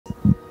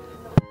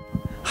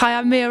Hi,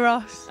 I'm Mia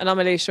Ross. And I'm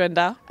Elisha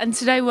N'Dow. And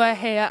today we're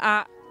here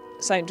at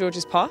St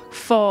George's Park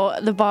for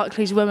the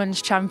Barclays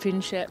Women's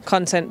Championship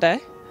Content Day.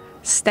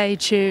 Stay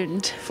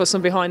tuned For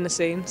some behind the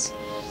scenes.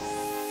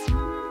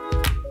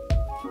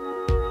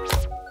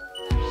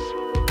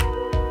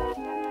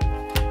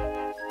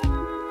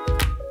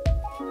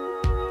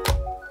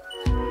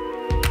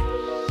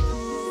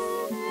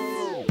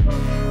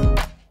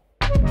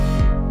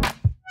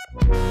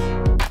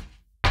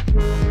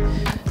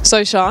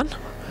 So Sian,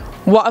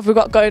 what have we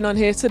got going on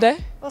here today?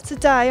 Well,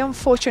 today I'm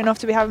fortunate enough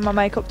to be having my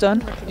makeup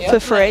done for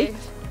free.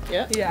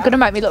 Yeah. Going to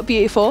make me look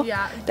beautiful.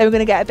 Yeah. Then we're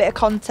going to get a bit of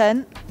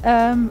content.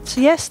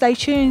 So yeah, stay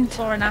tuned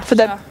Before and after. for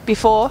the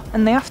before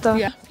and the after.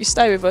 Yeah. If you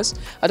stay with us,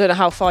 I don't know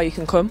how far you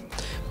can come,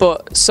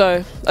 but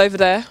so over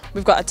there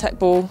we've got a tech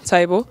ball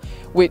table,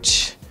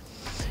 which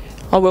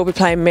I will be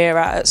playing Mia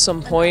at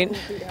some point.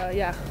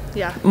 Yeah.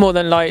 More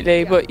than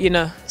likely, but you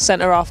know,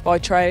 centre half by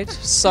trade.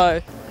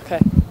 So, okay.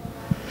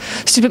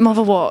 It's a bit more of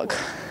a walk.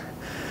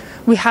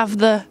 We have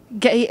the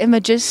Getty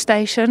Images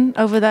station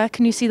over there.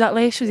 Can you see that,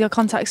 Leish, with your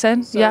contacts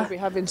in? So we'll be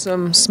having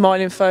some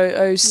smiling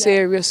photos,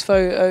 serious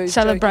photos,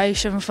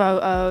 Celebration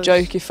photos.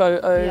 jokey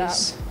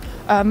photos.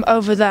 Yeah.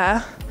 Over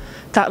there,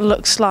 that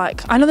looks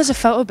like... I know there's a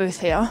photo booth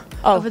here.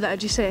 Oh. Over there,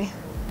 do you see?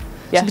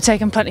 Yeah. So we're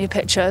taking plenty of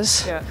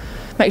pictures. Yeah.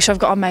 Make sure I've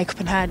got our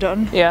makeup and hair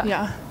done. Yeah.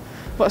 Yeah.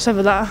 What's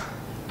over there?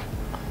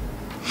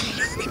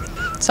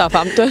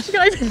 Southampton. She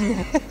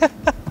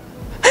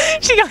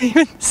can't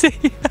even see.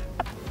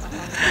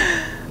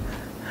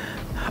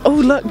 Oh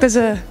look,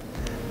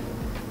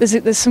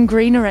 there's some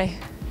greenery.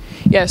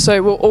 Yeah,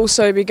 so we'll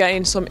also be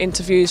getting some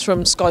interviews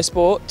from Sky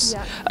Sports,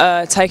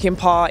 taking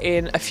part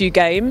in a few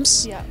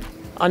games. Yeah.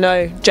 I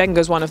know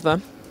Jenga's one of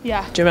them.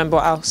 Yeah. Do you remember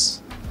what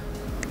else?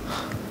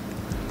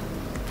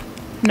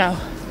 No.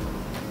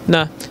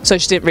 No. So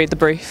she didn't read the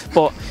brief,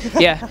 but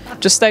yeah,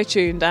 just stay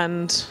tuned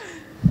and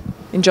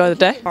enjoy the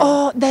day.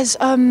 Oh, there's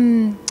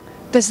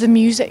the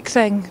music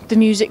thing, the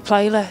music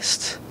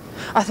playlist.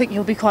 I think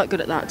you'll be quite good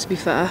at that, to be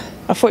fair.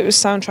 I thought it was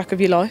soundtrack of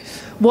your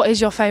life. What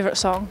is your favourite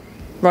song?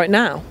 Right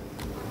now?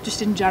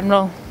 Just in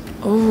general.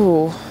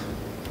 Oh,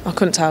 I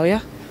couldn't tell you.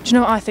 Do you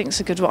know what I think's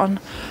a good one?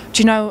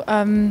 Do you know what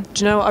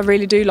I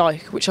really do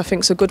like, which I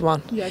think's a good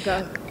one? Yeah,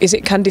 go. Is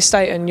it Candy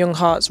State and Young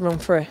Hearts Run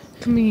Free?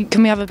 Can we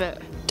have a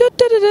bit? Da,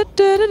 da, da,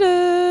 da, da,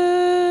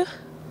 da.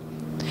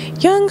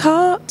 Young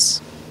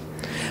hearts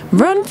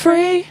run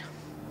free.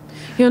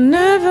 You'll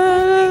never.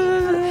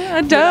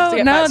 I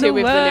don't know the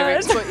with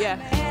words. The lyrics, but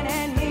yeah.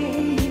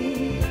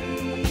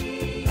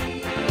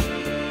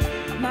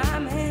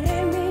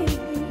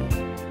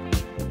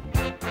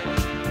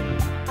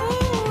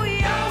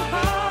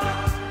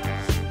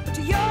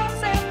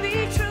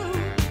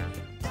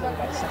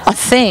 I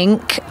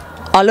think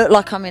I look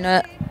like I'm in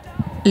a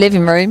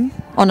living room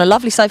on a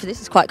lovely sofa.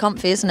 This is quite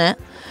comfy, isn't it?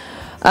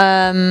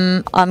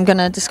 I'm going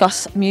to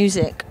discuss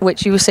music,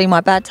 which you will see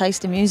my bad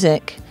taste in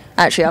music.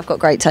 Actually, I've got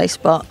great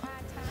taste, but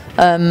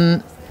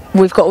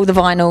we've got all the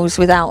vinyls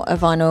without a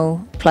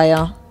vinyl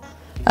player.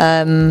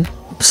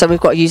 So we've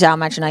got to use our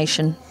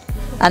imagination.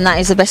 And that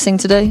is the best thing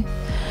to do.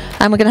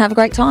 And we're going to have a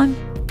great time.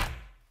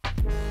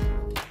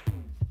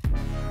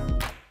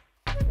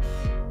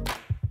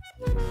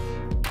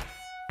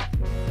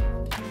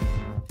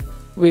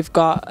 We've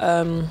got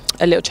a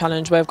little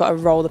challenge where we've got to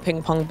roll the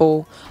ping pong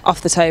ball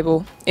off the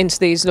table into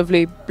these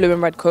lovely blue and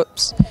red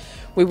cups.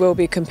 We will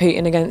be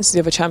competing against the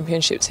other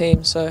championship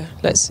team, so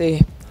let's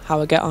see how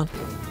we get on.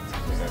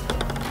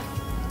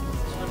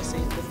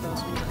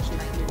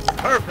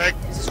 Perfect.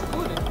 Is this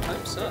recording? I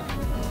hope so.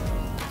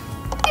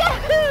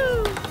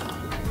 Yahoo!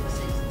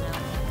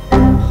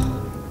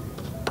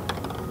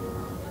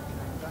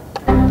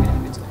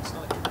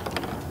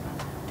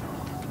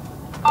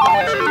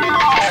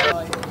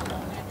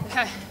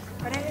 Okay.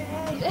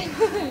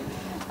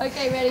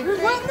 Okay, ready?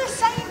 We're on the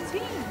same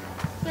team.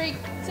 3,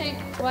 2,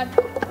 1.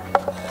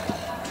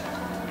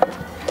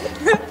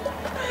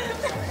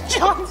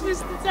 John's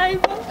missed the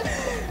table.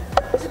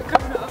 Is it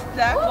coming up?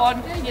 There,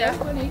 one. Yeah.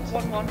 One each.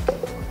 1, 2.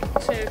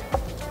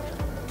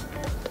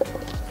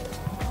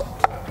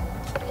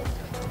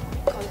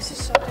 God, this is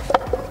so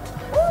difficult.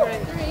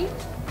 3,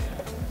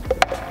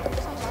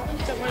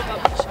 Don't worry about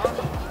my shot.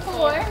 4.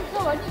 Go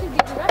on, you can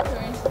beat the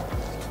record.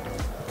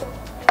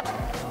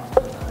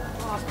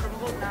 Oh, I've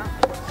crumbled now.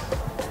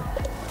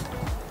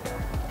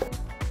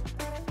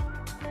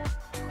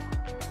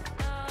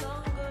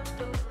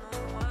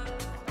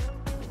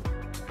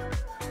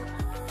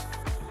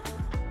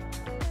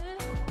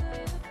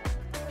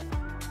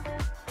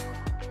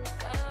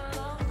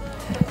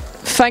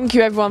 Thank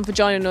you everyone for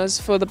joining us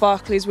for the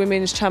Barclays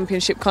Women's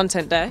Championship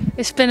Content Day.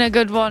 It's been a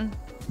good one.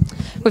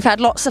 We've had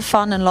lots of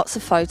fun and lots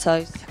of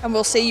photos. And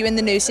we'll see you in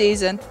the new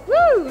season.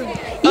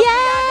 Yeah!